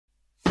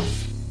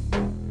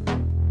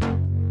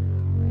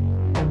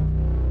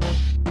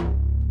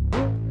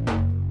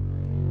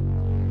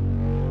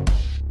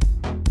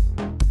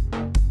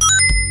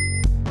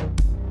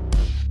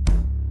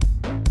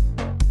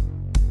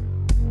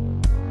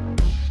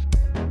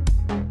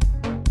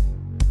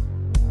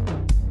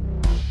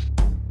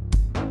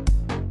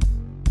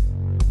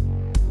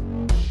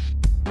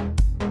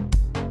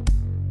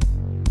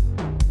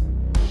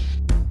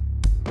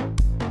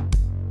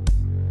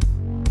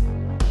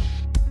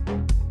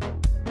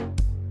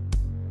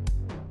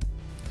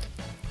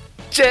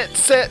Jet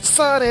Set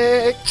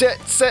Sonic!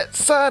 Jet Set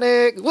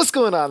Sonic! What's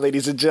going on,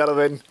 ladies and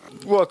gentlemen?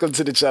 Welcome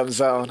to the Jump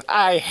Zone.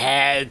 I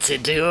had to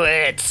do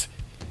it!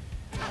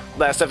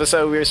 Last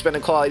episode, we were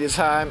spending quality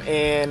time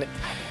in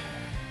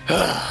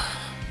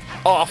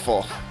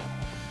awful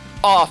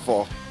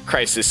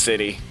Crisis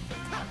City.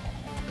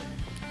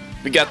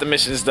 We got the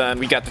missions done,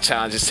 we got the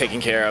challenges taken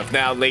care of.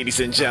 Now,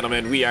 ladies and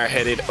gentlemen, we are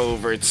headed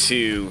over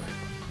to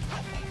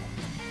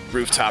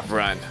Rooftop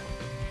Run.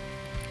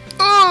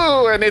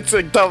 Ooh, and it's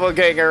a double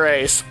ganger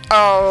race.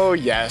 Oh,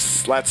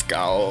 yes, let's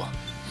go.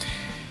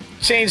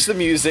 Change the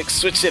music,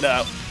 switch it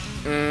up.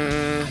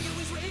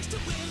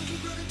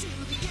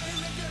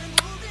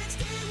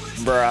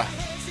 Bruh.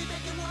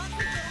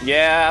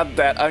 Yeah,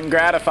 that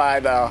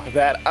ungratified, though.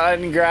 That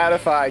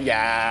ungratified,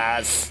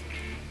 yes.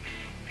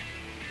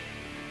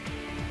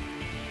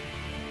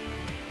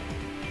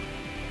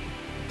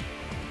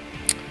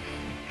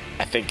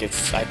 I think it's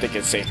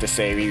safe to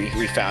say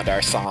we found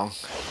our song.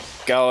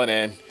 Going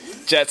in.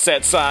 Jet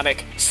Set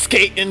Sonic,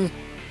 skating,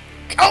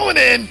 going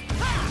in!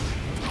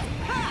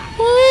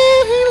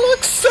 Ooh, he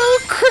looks so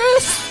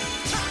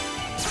crisp!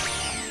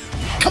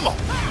 Come on!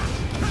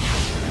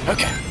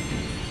 Okay.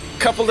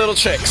 Couple little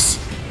tricks.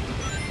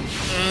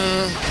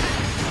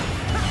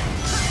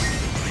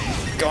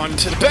 Going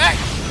to the back!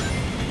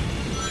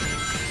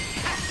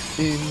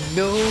 In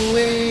no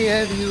way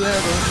have you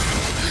ever,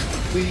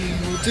 we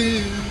will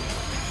do.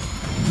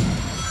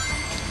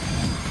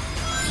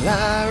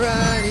 Fly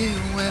right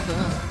in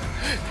weather.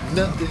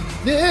 Nothing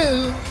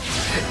new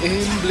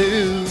in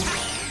blue.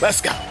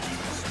 Let's go.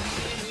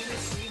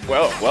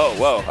 Whoa, whoa,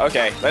 whoa.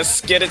 Okay,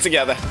 let's get it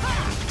together.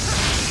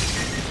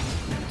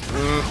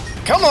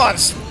 Come on,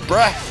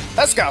 bruh.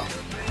 Let's go.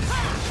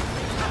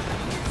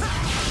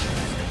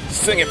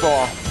 Sing it for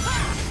him.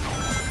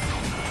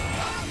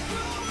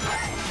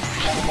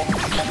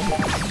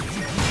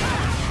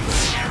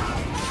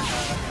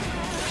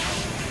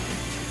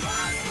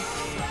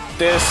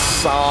 This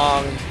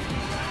song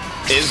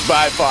is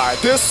by far.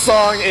 This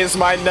song is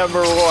my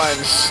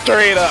 #1,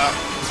 straight up.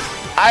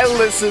 I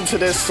listen to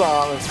this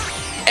song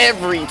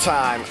every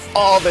time,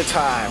 all the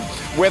time.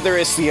 Whether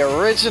it's the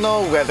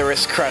original, whether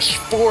it's Crush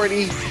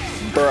 40,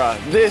 bruh,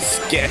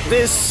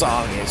 this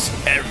song is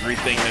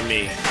everything to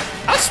me.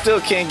 I still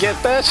can't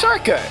get that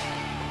shortcut.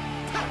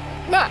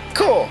 Not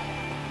cool.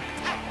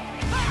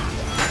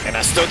 And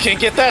I still can't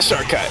get that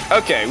shortcut.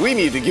 Okay, we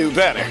need to do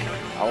better.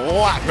 A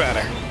lot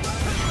better.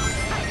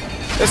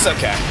 It's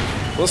okay.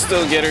 We'll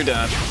still get her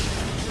done.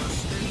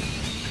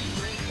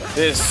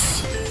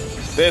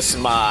 This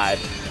mod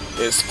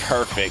is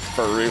perfect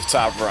for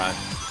Rooftop Run.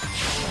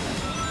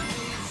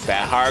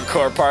 That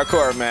hardcore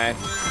parkour, man.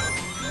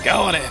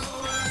 Going in.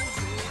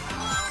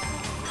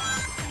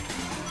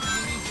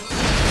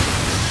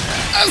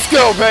 Let's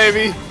go,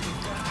 baby.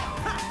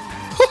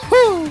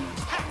 Woohoo!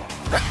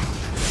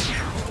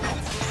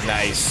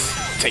 Nice.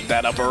 Take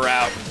that upper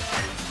route.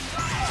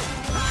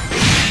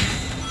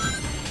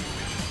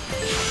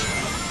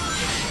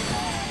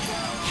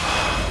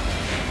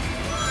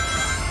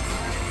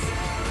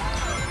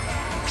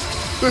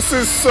 This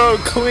is so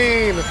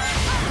clean.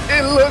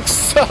 It looks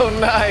so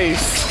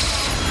nice.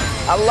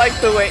 I like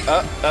the way,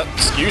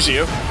 excuse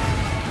you.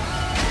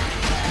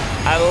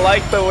 I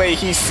like the way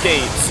he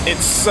skates.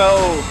 It's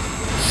so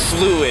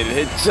fluid.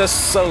 It's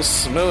just so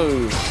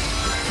smooth.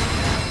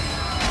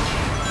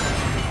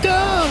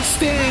 Don't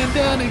stand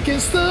down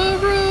against the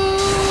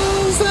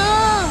rules.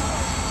 Ah.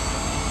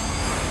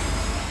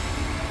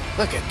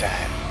 Look at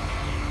that.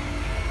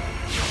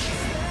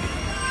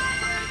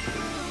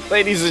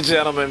 Ladies and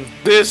gentlemen,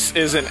 this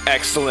is an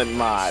excellent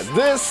mod.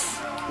 This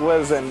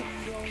was an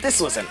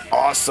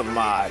awesome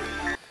mod.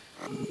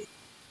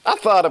 I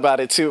thought about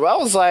it too. I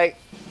was like,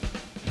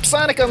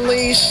 Sonic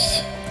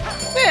Unleashed,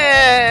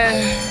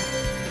 I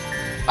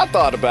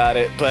thought about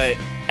it, but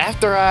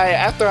after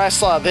I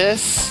saw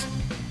this,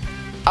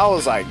 I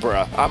was like,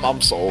 bruh, I'm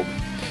sold.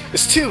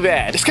 It's too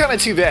bad. It's kind of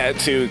too bad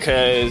too,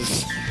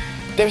 cause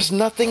there's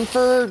nothing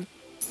for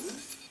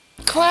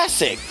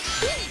Classic.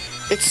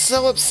 It's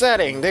so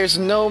upsetting. There's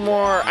no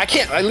more. I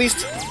can't, at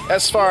least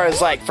as far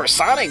as like for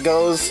Sonic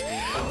goes,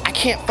 I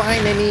can't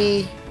find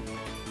any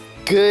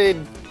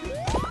good.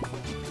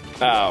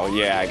 Oh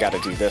yeah, I gotta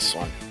do this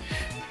one.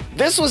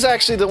 This was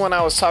actually the one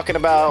I was talking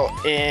about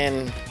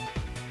in,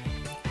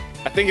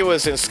 I think it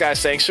was in Sky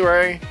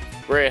Sanctuary,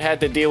 where it had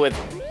to deal with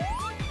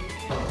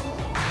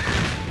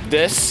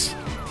this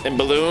and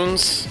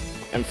balloons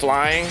and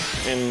flying,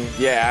 and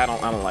yeah, I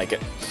don't like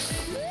it.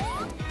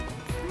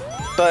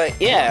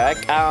 But yeah,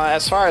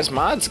 as far as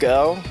mods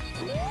go,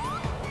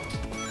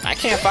 I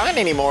can't find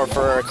any more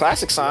for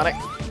Classic Sonic.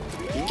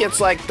 He gets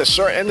like the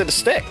short end of the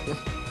stick.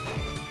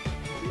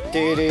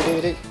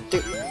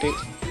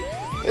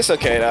 It's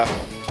okay though.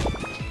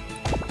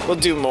 We'll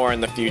do more in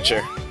the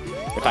future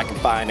if I can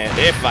find it.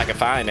 If I can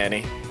find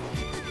any.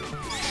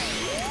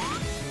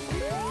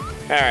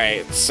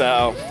 Alright,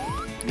 so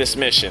this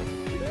mission.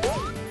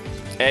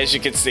 As you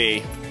can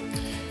see,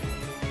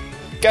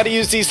 gotta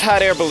use these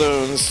hot air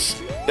balloons.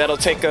 That'll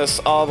take us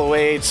all the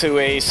way to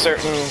a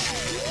certain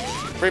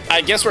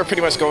I guess we're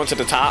pretty much going to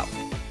the top.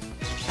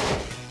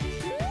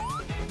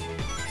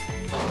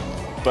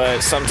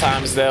 But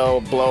sometimes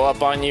they'll blow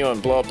up on you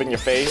and blow up in your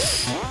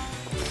face.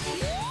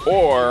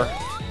 Or,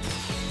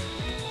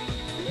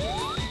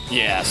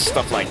 yeah,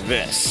 stuff like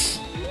this.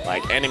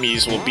 Like,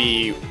 enemies will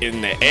be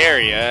in the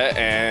area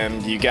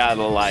and you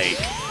gotta, like,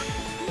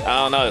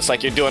 I don't know, it's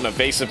like you're doing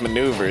evasive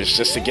maneuvers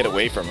just to get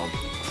away from them.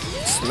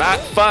 It's not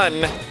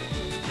fun.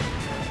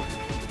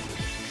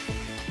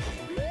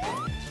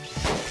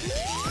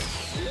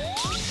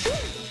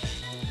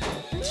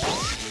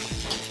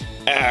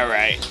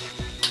 Alright.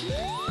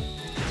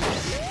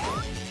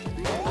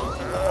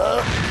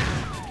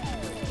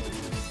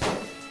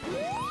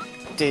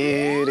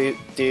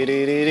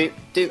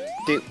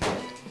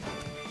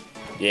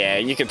 Yeah,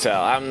 you can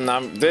tell.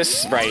 I'm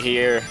this right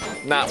here,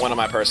 not one of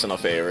my personal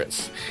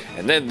favorites.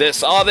 And then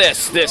this, all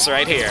this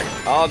right here,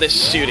 all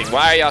this shooting.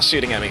 Why are y'all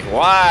shooting at me?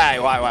 Why?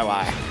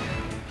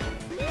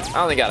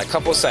 I only got a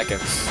couple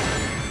seconds.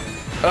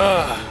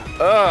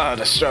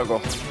 The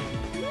struggle.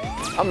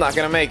 I'm not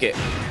gonna make it.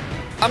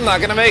 I'm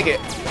not gonna make it.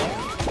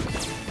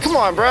 Come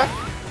on, bruh.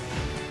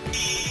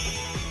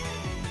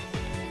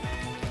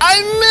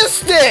 I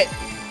missed it!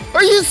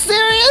 Are you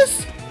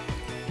serious?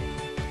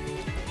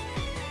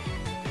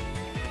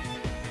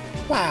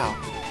 Wow.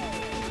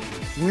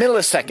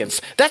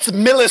 Milliseconds. That's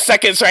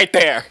milliseconds right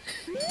there.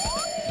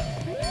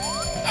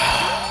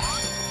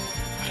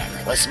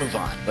 Whatever, let's move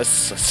on.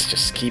 Let's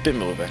just keep it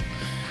moving.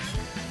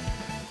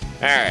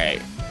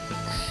 Alright.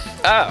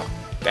 Oh,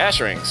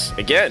 dash rings.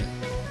 Again.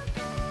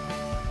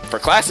 For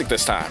classic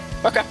this time.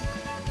 Okay.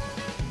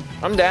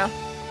 I'm down.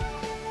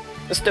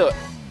 Let's do it.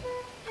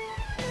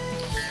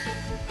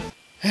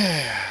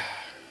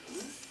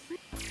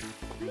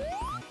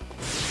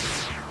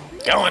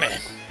 Going in.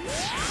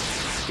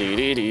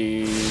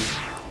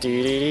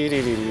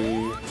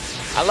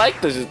 I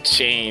like the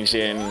change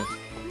in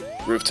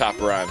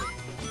Rooftop Run.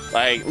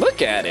 Like,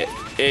 look at it.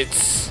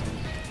 It's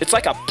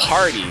like a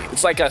party.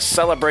 It's like a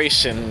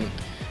celebration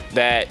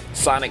that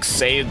Sonic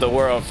saved the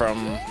world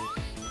from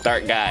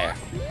Dark Gaia.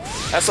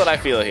 That's what I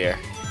feel here.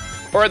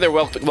 Or they're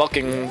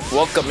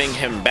welcoming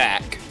him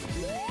back.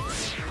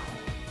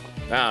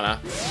 I don't know.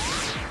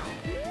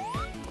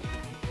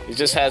 It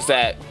just has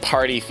that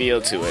party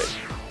feel to it.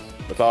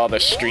 With all the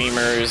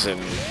streamers and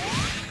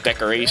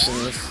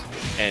decorations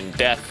and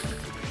death.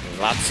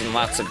 And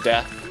lots of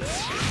death.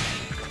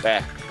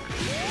 There.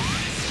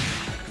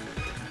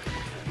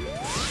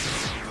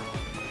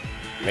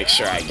 Make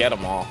sure I get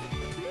them all.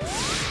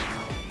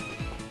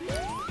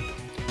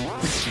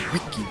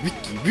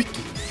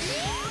 Wiki.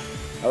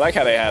 I like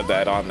how they have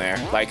that on there.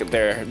 Like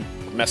they're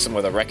messing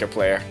with a record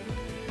player.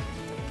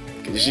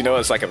 Because you know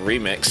it's like a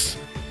remix.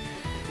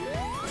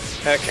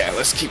 Okay,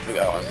 let's keep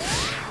going.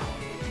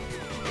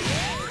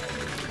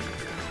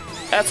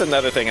 That's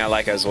another thing I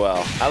like as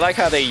well. I like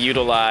how they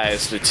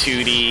utilize the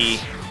 2D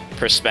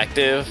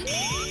perspective.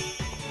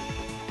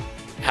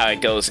 How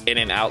it goes in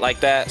and out like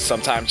that.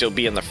 Sometimes you'll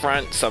be in the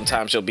front,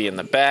 sometimes you'll be in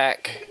the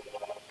back.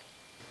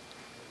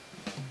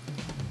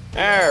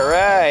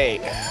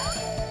 Alright.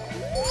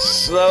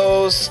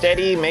 Slow,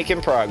 steady,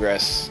 making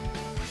progress.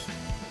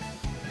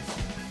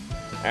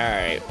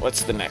 Alright,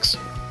 what's the next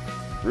one?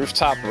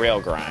 Rooftop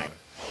Rail Grind.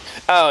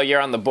 Oh, you're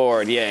on the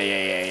board.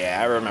 Yeah.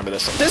 I remember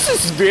this one. This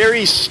is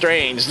very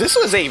strange. This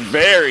was a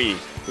very,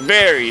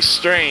 very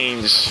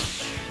strange...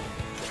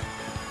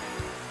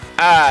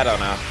 I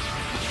don't know.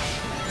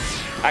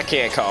 I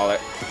can't call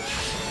it.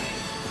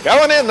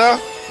 Going in, though.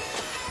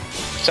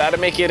 Try to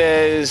make it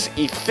as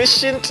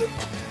efficient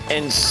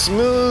and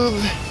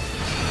smooth.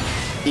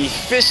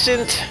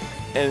 Efficient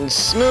and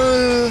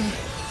smooth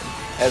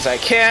as I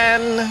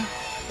can.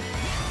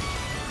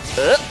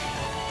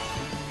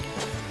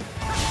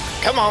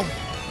 Come on.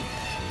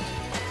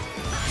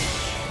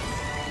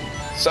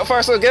 So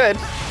far, so good.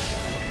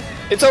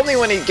 It's only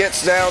when it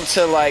gets down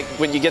to, like,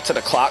 when you get to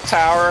the clock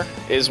tower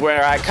is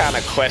where I kind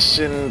of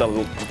question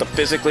the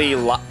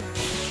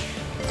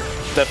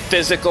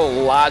physical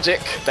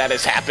logic that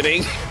is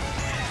happening.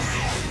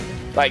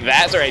 Like,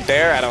 that's right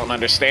there. I don't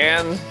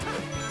understand.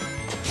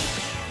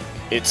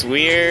 It's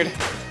weird.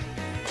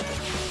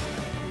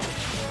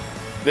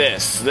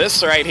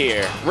 This right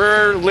here.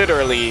 We're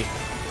literally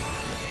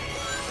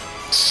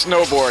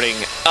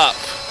snowboarding up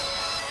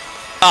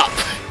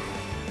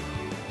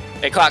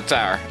a clock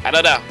tower. I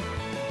don't know.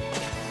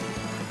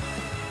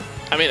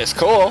 I mean, it's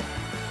cool,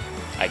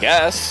 I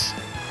guess.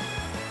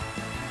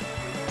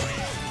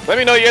 Let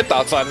me know your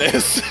thoughts on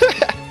this.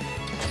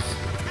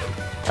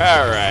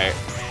 Alright.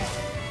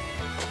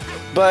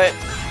 But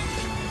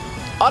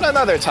on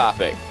another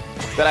topic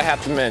that I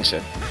have to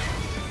mention,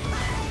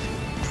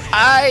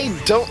 I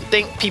don't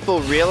think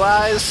people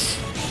realize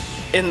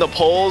in the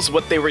polls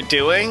what they were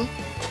doing,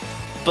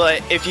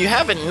 but if you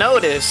haven't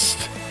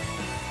noticed,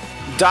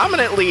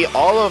 dominantly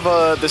all of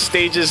the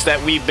stages that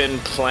we've been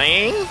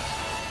playing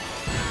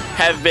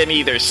have been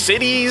either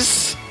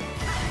cities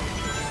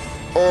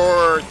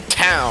or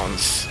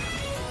towns.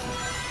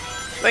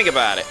 Think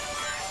about it.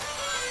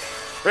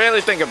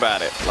 Really think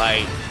about it.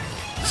 Like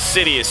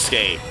City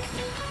Escape,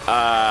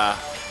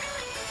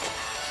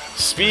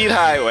 Speed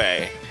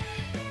Highway.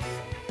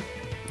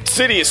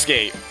 City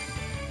Escape.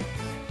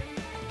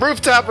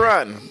 Rooftop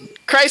Run.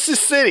 Crisis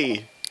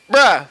City.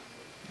 Bruh.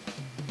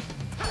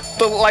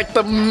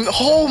 The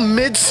whole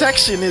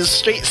midsection is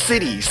straight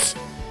cities.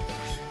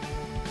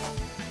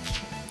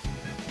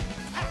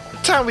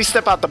 Time we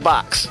step out the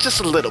box. Just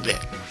a little bit.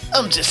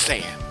 I'm just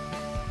saying.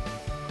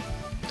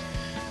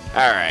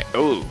 Alright.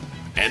 Ooh.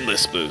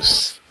 Endless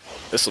boost.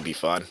 This will be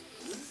fun.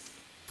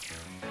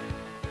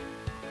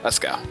 Let's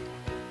go.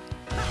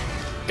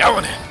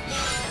 Going in.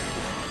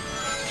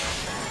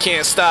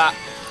 Can't stop.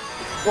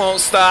 Won't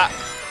stop.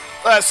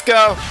 Let's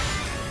go.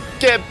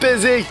 Get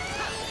busy.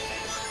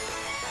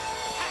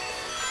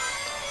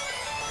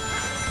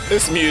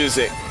 This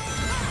music.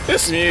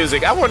 This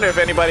music. I wonder if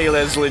anybody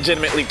has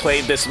legitimately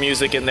played this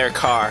music in their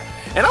car.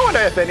 And I wonder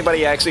if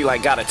anybody actually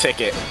like got a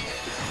ticket.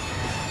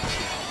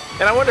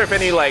 And I wonder if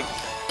any like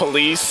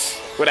police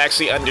would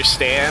actually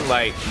understand,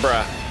 like,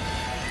 bruh.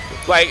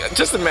 Like,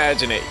 just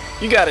imagine it.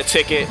 You got a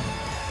ticket.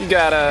 You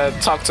gotta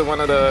talk to one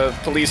of the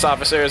police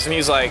officers, and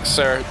he's like,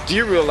 "Sir, do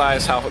you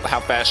realize how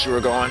fast you were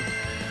going?"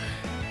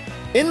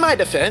 In my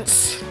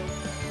defense,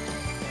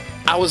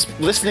 I was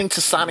listening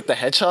to Sonic the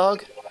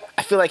Hedgehog.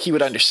 I feel like he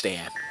would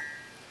understand.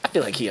 I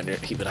feel like he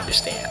would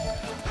understand.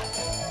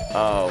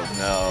 Oh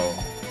no.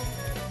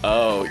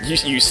 Oh,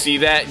 you see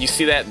that? You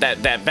see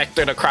that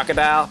vector to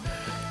crocodile?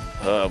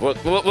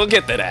 We'll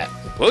get to that.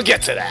 We'll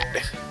get to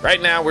that.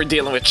 Right now we're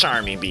dealing with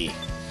Charming Bee.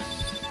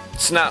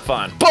 It's not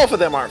fun. Both of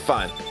them aren't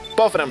fun.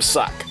 Both of them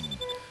suck.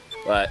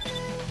 But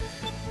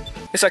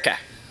it's okay.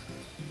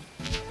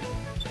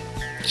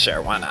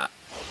 Sure, why not?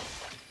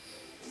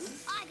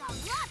 I got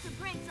lots of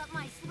pranks up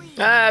my sleeve.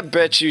 I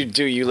bet you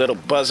do, you little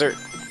buzzard.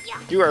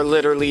 You are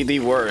literally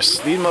the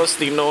worst. The most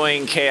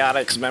annoying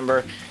Chaotix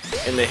member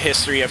in the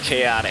history of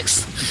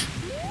Chaotix.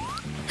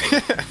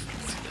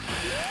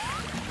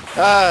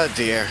 Oh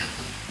dear.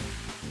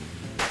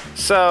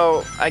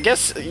 So, I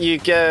guess you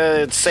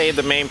could say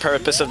the main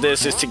purpose of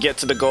this is to get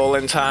to the goal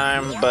in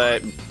time,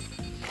 but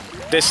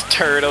this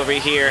turd over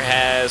here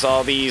has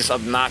all these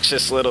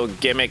obnoxious little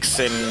gimmicks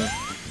and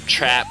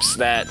traps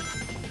that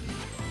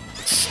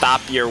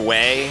stop your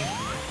way.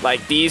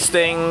 Like these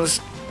things,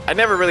 I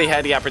never really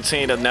had the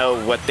opportunity to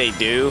know what they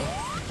do.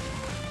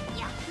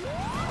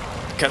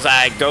 Because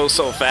I go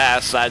so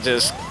fast, I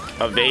just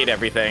evade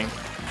everything.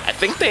 I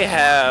think they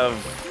have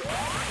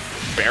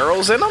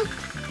barrels in them?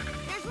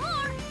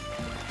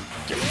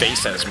 Your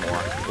face has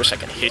more. Wish I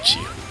could hit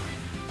you.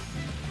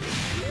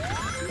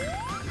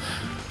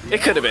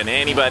 It could have been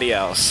anybody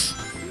else.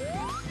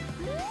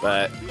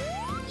 But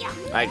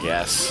I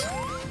guess.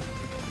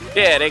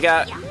 Yeah, they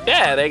got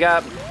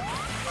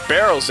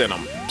barrels in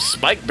them.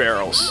 Spike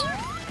barrels.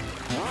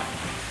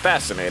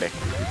 Fascinating.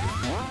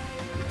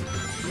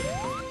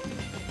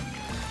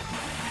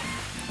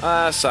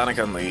 Sonic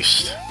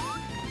Unleashed.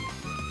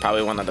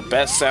 Probably one of the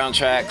best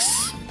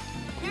soundtracks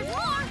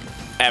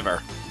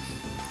ever.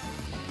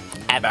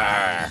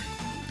 Ever.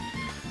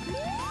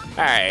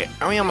 Alright,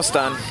 are we almost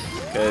done?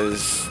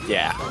 Because,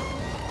 yeah.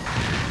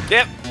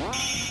 Yep.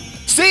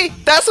 See?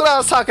 That's what I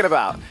was talking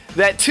about.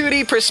 That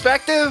 2D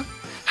perspective,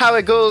 how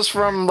it goes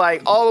from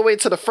like all the way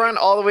to the front,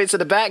 all the way to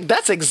the back.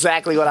 That's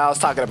exactly what I was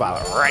talking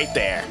about right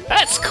there.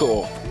 That's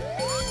cool.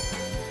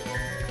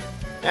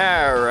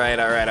 Alright,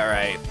 alright,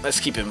 alright. Let's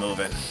keep it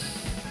moving.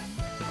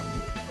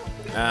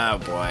 Oh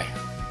boy.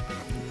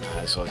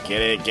 Might as well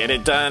get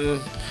it done.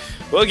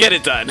 We'll get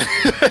it done.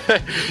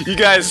 You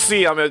guys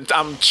see,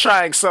 I'm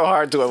trying so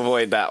hard to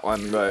avoid that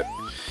one, but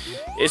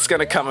it's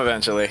gonna come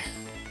eventually.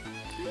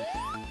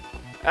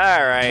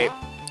 Alright,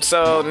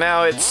 so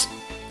now it's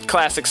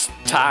Classic's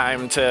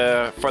time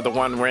for the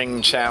One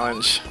Ring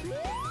Challenge.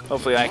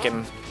 Hopefully I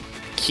can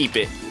keep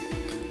it,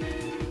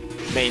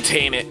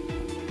 maintain it,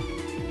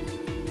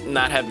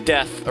 not have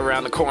death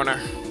around the corner.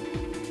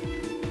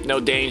 No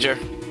danger,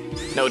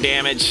 no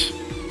damage.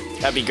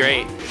 That'd be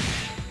great.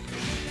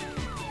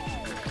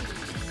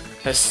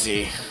 Let's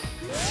see.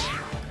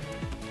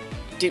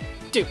 Doop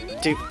doop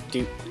doop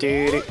doop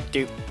doop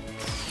doop.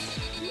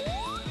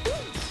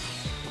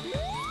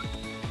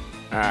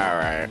 All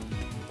right.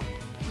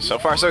 So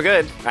far, so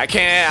good. I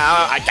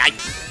can't.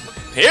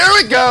 Here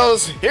it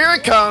goes. Here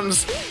it comes.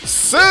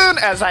 Soon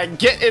as I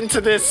get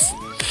into this.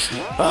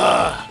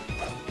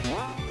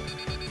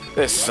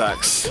 This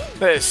sucks.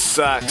 This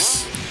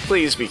sucks.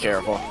 Please be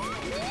careful.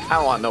 I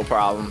don't want no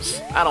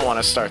problems. I don't want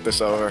to start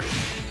this over.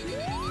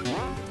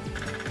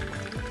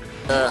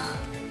 I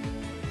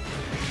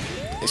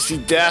see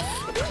death.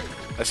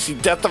 I see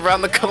death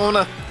around the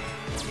corner.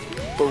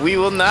 But we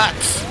will not.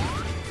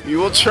 We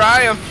will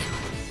triumph.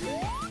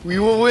 We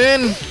will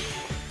win.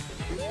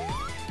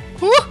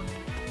 Woo.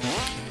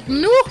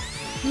 No.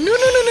 No, no,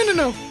 no, no, no,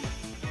 no.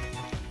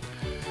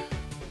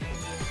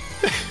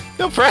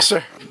 No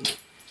pressure.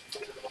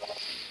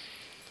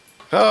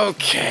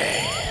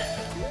 Okay.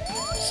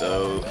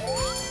 So,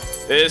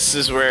 this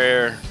is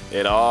where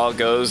it all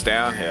goes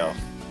downhill.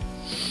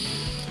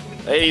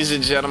 Ladies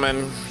and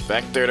gentlemen,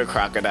 Vector the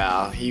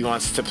Crocodile, he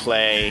wants to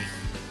play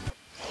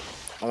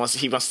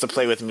He wants to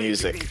play with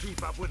music.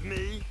 Keep up with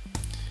me.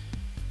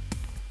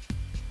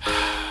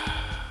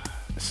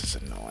 This is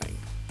annoying.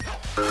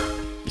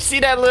 You see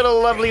that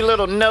little lovely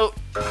little note?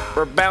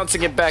 We're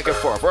bouncing it back and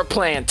forth. We're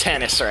playing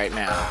tennis right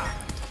now.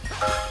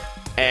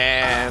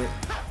 And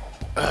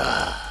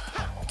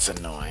it's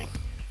annoying.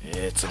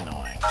 It's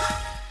annoying.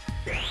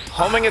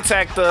 Homing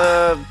attack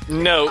the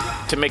note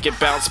to make it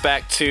bounce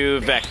back to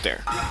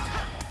vector.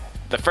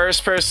 The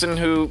first person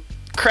who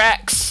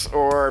cracks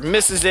or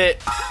misses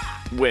it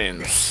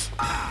wins.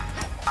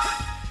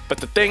 But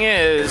the thing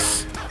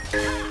is,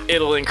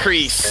 it'll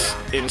increase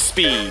in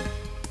speed.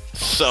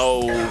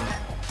 So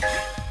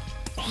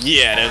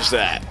yeah, there's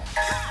that.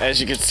 As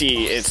you can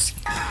see, it's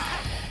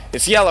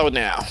yellow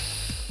now.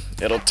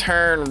 It'll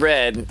turn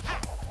red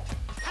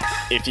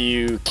if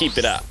you keep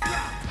it up.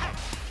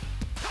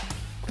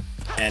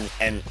 And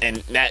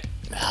that,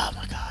 oh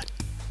my god.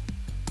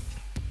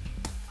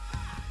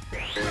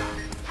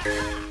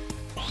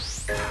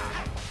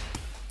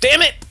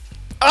 Damn it!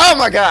 Oh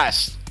my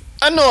gosh!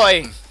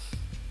 Annoying!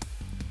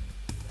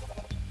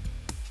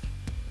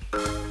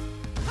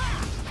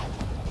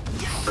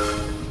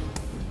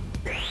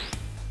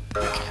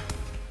 Okay.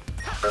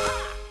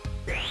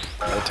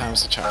 Other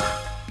time's the charm.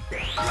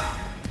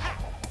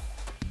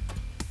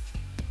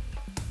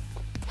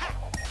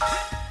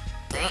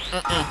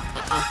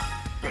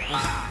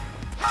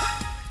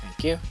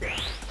 Thank you.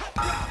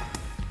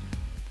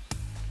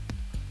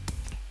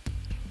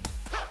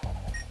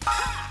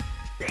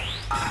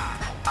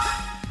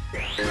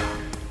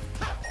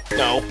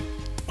 No.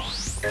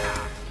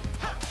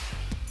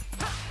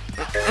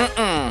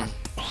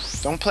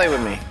 Don't play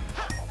with me.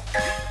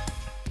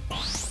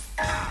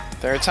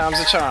 Third time's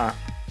a charm.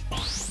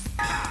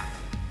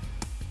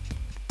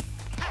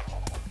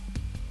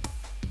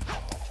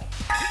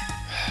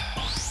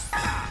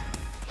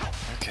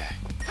 Okay.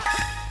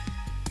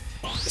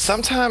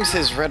 Sometimes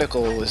his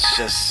reticle is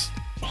just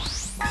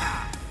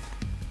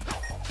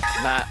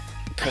not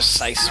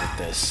precise with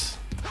this.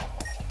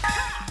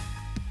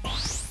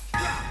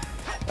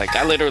 Like,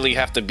 I literally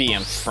have to be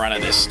in front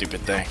of this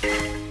stupid thing.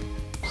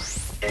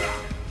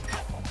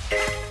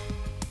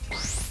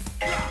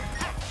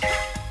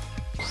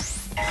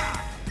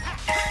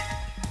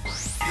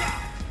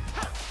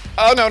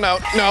 Oh, no, no,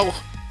 no.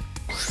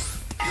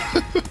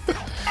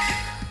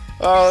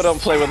 Oh,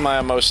 don't play with my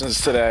emotions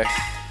today.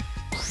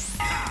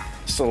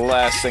 It's the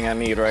last thing I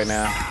need right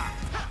now.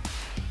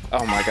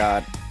 Oh my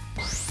god.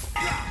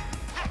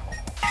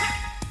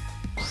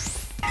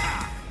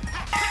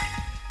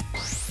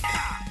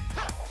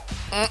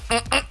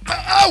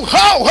 Oh,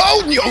 ho,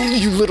 ho,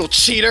 you little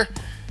cheater.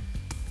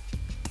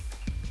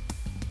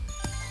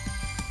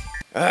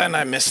 And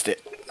I missed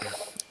it.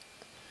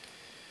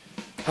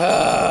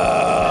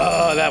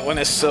 Oh, that one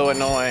is so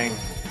annoying.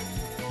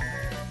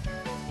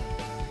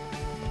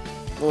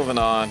 Moving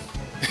on.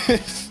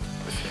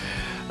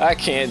 I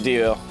can't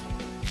deal.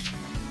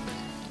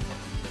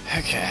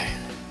 Okay.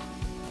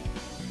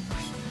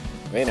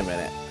 Wait a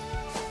minute.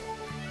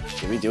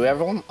 Did we do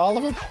everyone? All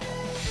of them?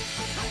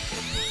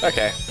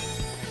 Okay.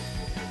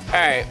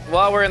 Alright,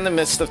 while we're in the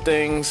midst of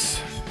things...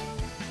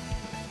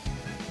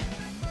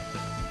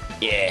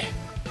 Yeah.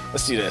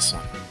 Let's do this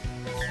one.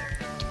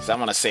 Because I'm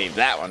going to save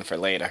that one for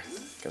later.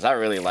 Because I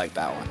really like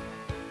that one.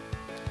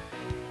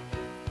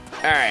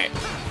 Alright.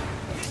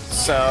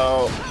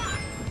 So...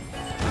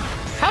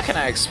 how can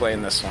I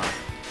explain this one?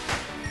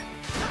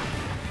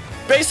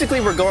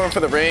 Basically, we're going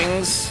for the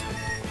rings.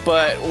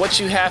 But what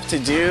you have to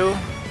do,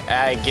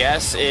 I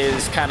guess,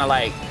 is kind of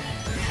like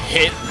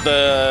hit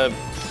the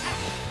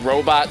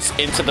robots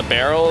into the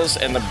barrels.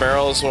 And the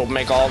barrels will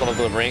make all of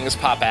the rings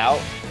pop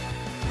out.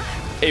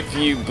 If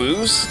you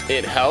boost,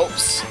 it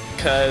helps.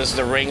 Because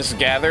the rings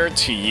gather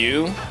to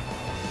you,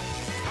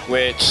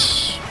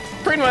 which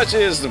pretty much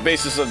is the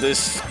basis of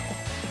this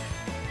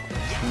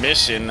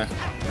mission.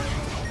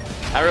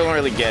 I don't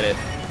really get it.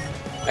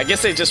 I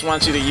guess they just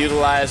want you to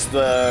utilize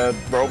the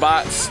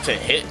robots to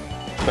hit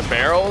the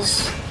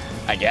barrels,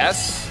 I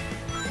guess.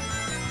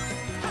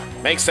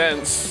 Makes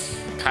sense,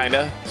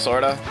 kinda,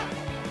 sorta.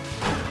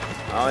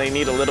 I only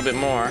need a little bit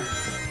more.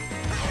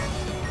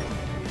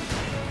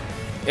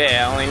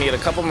 Yeah, I only need a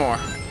couple more.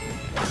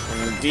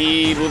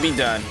 Indeed, we'll be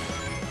done.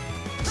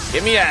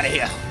 Get me out of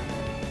here.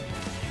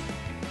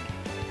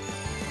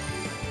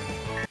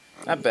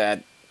 Not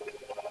bad.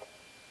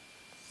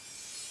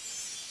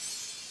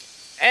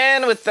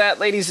 And with that,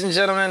 ladies and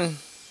gentlemen,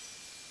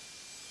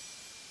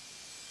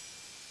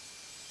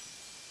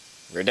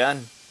 we're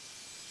done.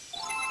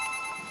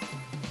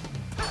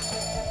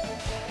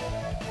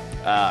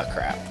 Ah,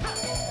 crap.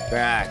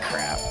 Ah,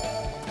 crap.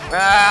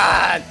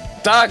 Ah,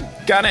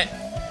 doggone it.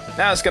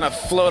 Now it's gonna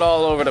float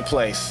all over the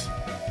place.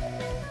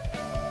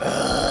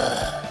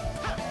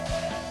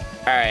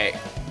 Alright,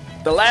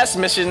 the last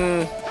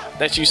mission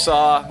that you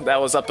saw that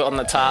was up on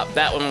the top,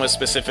 that one was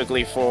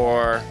specifically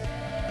for,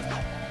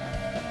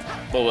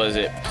 what was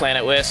it,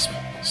 Planet Wisp?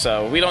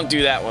 So we don't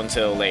do that one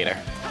till later.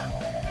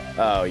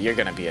 Oh, you're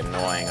gonna be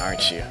annoying,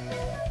 aren't you?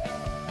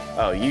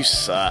 Oh, you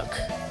suck.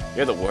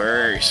 You're the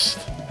worst.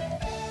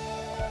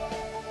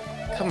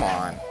 Come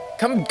on.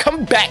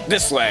 Come back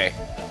this way.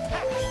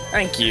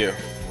 Thank you.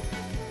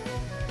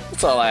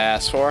 That's all I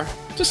asked for.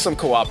 Just some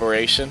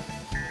cooperation.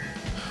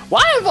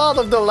 Why have all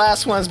of the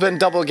last ones been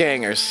double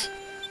gangers?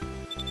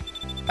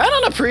 I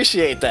don't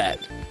appreciate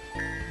that.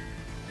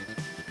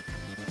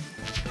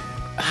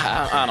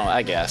 I don't know,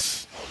 I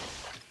guess.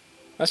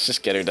 Let's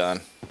just get her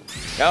done.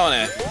 Going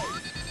in.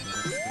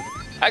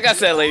 Like I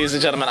said, ladies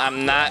and gentlemen,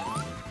 I'm not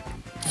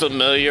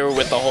familiar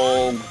with the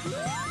whole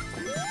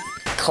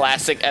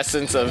classic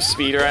essence of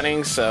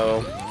speedrunning,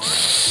 so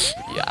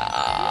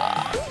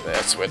yeah,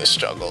 that's where the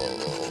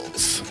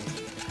struggles.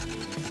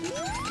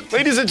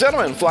 Ladies and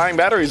gentlemen, flying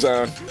battery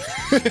zone.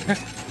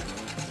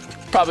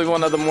 Probably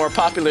one of the more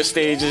popular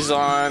stages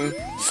on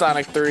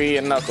Sonic 3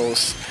 and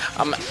Knuckles.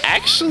 I'm not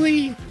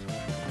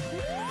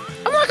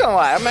gonna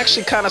lie, I'm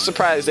actually kind of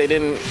surprised they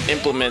didn't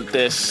implement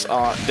this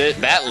on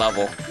that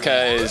level,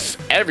 because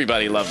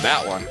everybody loved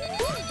that one.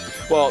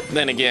 Well,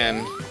 then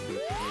again,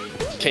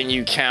 can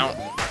you count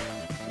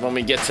when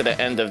we get to the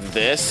end of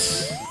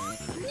this?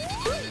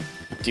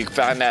 Do you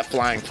find that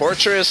flying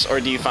fortress,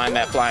 or do you find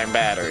that flying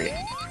battery?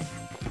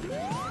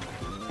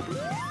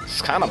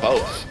 It's kind of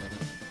both.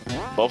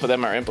 Both of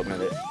them are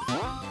implemented.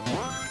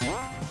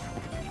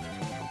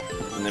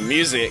 And the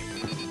music,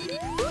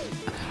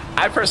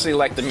 I personally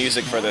like the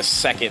music for the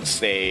second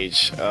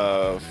stage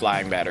of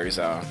Flying Battery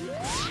Zone.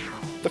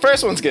 The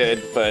first one's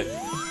good, but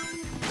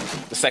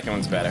the second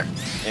one's better,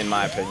 in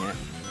my opinion.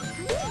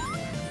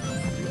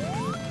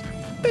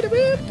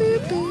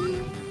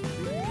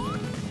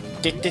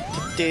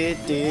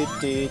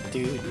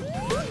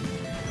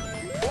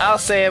 I'll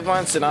say it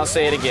once and I'll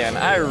say it again.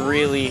 I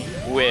really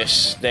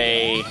wish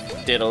they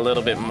did a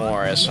little bit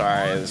more as far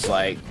as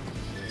like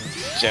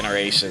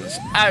generations.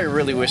 I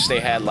really wish they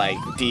had like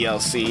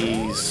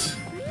DLCs,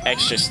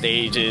 extra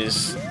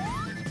stages.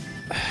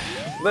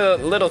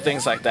 Little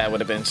things like that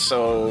would have been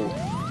so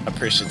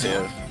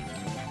appreciative.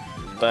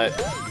 But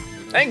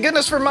thank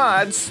goodness for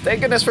mods.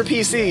 Thank goodness for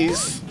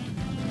PCs.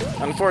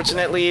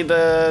 Unfortunately,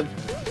 the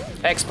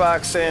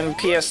Xbox and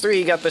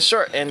PS3 got the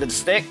short end of the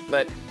stick,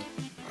 but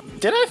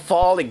did I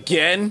fall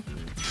again?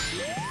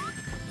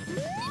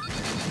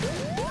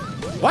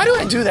 Why do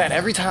I do that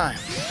every time?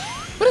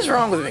 What is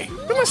wrong with me?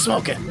 What am I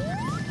smoking?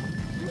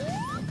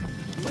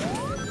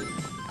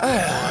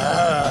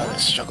 The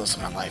struggles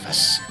of my life.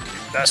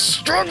 The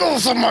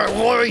struggles of my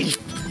life!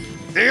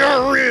 They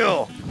are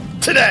real!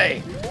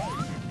 Today!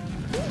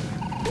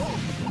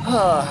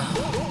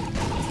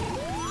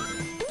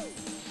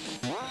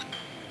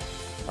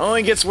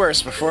 Only gets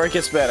worse before it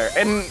gets better.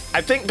 And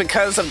I think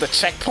because of the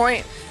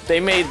checkpoint, they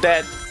made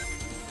that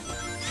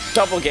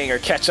doppelganger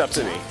catch up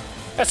to me.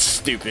 That's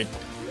stupid.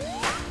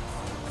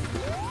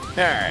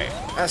 Alright,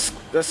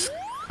 let's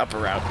upper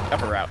route,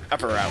 upper route,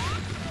 upper route.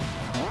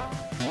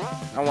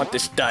 I want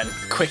this done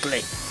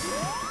quickly.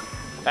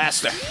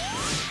 Faster.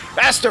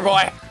 Faster,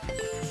 boy!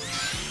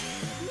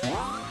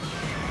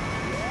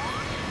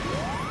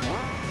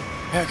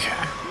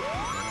 Okay.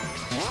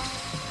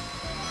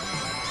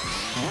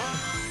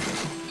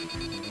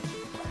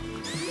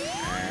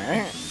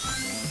 Alright.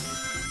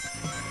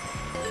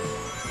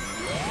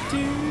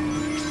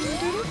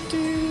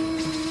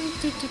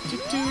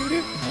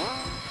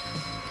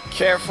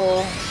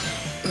 Careful.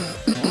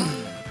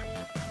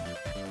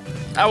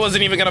 I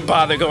wasn't even gonna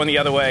bother going the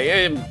other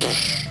way.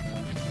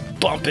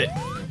 Bump it.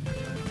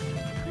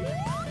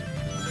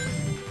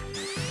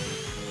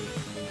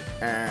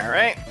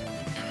 Alright.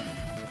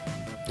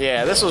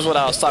 Yeah, this was what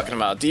I was talking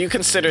about. Do you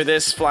consider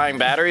this Flying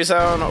Battery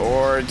Zone,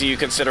 or do you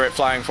consider it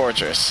Flying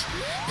Fortress?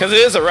 Because it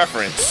is a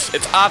reference.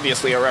 It's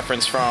obviously a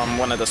reference from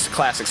one of the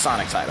classic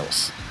Sonic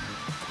titles.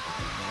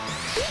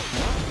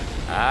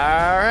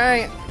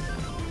 Alright.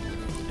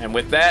 And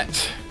with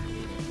that,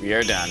 we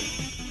are done.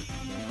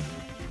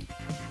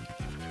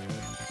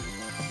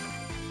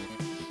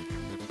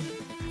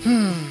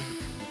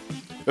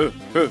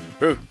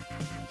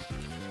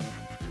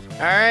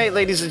 Alright,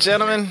 ladies and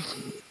gentlemen.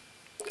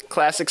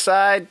 Classic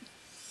side.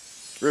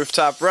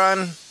 Rooftop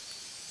run.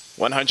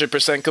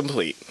 100%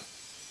 complete.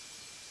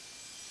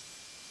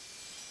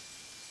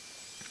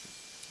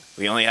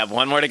 We only have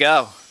one more to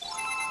go.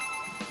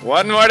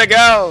 One more to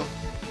go.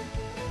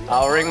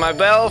 I'll ring my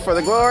bell for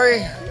the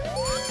glory.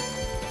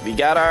 We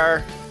got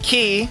our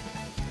key.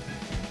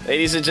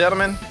 Ladies and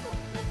gentlemen.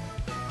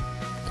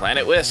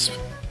 Planet Wisp.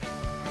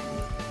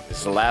 This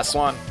is the last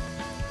one.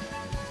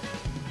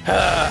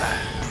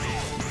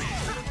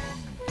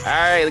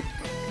 Alright.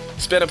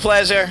 It's been a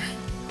pleasure.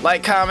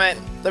 Like, comment.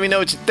 Let me know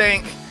what you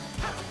think.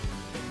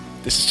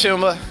 This is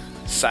Chumba.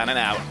 Signing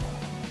out.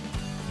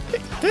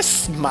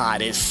 This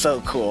mod is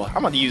so cool.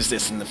 I'm gonna use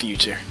this in the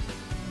future.